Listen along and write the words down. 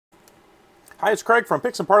Hi, it's Craig from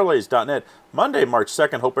PicksandParlays.net. Monday, March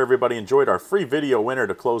 2nd. Hope everybody enjoyed our free video winner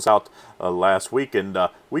to close out last week. And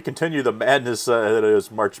we continue the madness that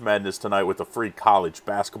is March Madness tonight with a free college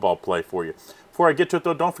basketball play for you. Before I get to it,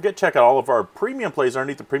 though, don't forget, check out all of our premium plays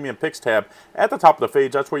underneath the Premium Picks tab at the top of the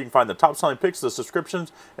page. That's where you can find the top-selling picks, the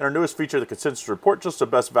subscriptions, and our newest feature, the Consensus Report, just the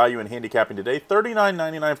best value in handicapping today.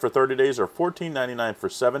 $39.99 for 30 days or $14.99 for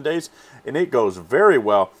 7 days. And it goes very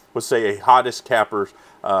well with, say, a hottest cappers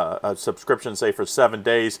subscription, say, for 7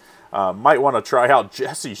 days. Might want to try out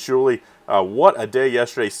Jesse Shuley. What a day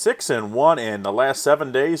yesterday. 6-1 in the last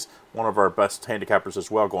 7 days. One of our best handicappers as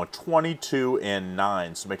well, going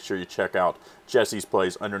 22-9. So make sure you check out Jesse's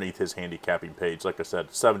plays underneath his handicapping page. Like I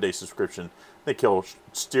said, 7-day subscription. I think he'll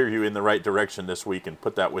steer you in the right direction this week, and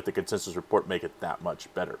put that with the Consensus Report, make it that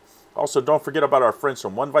much better. Also, don't forget about our friends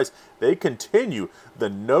from One Vice. They continue the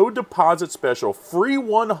no deposit special, free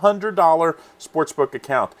 $100 sportsbook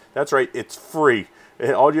account. That's right, it's free.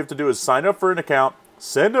 All you have to do is sign up for an account,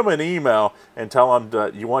 send them an email, and tell them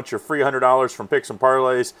that you want your free $100 from Picks and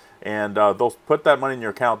Parlays, and they'll put that money in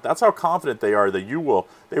your account. That's how confident they are that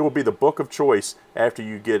they will be the book of choice after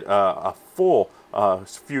you get a full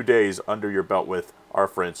few days under your belt with our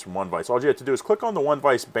friends from One Vice. All you have to do is click on the One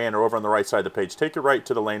Vice banner over on the right side of the page. Take you right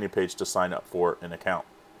to the landing page to sign up for an account.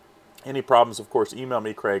 Any problems, of course, email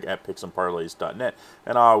me, Craig, at PicksandParlays.net,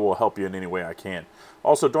 and I will help you in any way I can.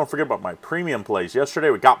 Also, don't forget about my premium plays. Yesterday,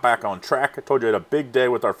 we got back on track. I told you I had a big day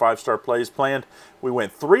with our 5-star plays planned. We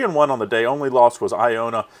went 3-1 on the day. Only loss was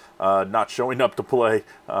Iona not showing up to play,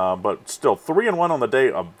 but still 3-1 on the day.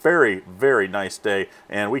 A very, very nice day,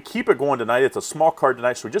 and we keep it going tonight. It's a small card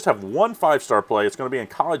tonight, so we just have one 5-star play. It's going to be in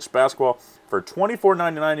college basketball for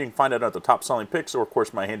 $24.99. You can find it at the top selling picks, or of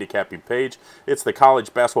course my handicapping page. It's the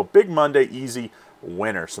college basketball Big Monday Easy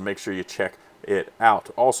winner, so make sure you check it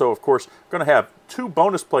out. Also, of course, going to have 2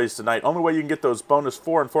 bonus plays tonight. Only way you can get those bonus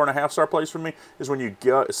 4 and 4.5 star plays from me is when you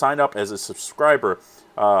sign up as a subscriber.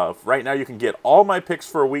 Right now, you can get all my picks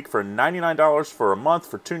for a week for $99, for a month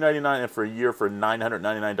for $299, and for a year for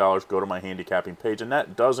 $999. Go to my handicapping page, and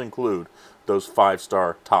that does include those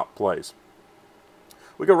 5-star top plays.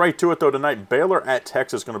 We go right to it, though, tonight. Baylor at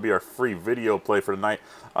Texas is going to be our free video play for tonight.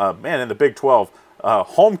 Man, in the Big 12,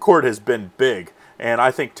 home court has been big, and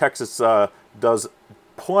I think Texas does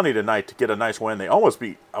plenty tonight to get a nice win. They almost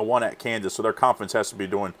beat a 1 at Kansas, so their confidence has to be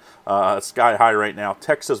doing sky high right now.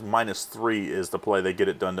 Texas -3 is the play. They get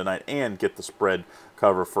it done tonight and get the spread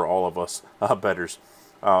cover for all of us bettors.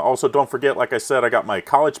 Also, don't forget, like I said, I got my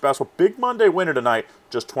college basketball Big Monday winner tonight,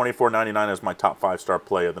 just $24.99 as my top 5-star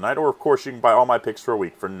play of the night. Or, of course, you can buy all my picks for a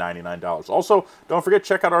week for $99. Also, don't forget,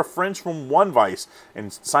 check out our friends from One Vice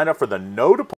and sign up for the no deposit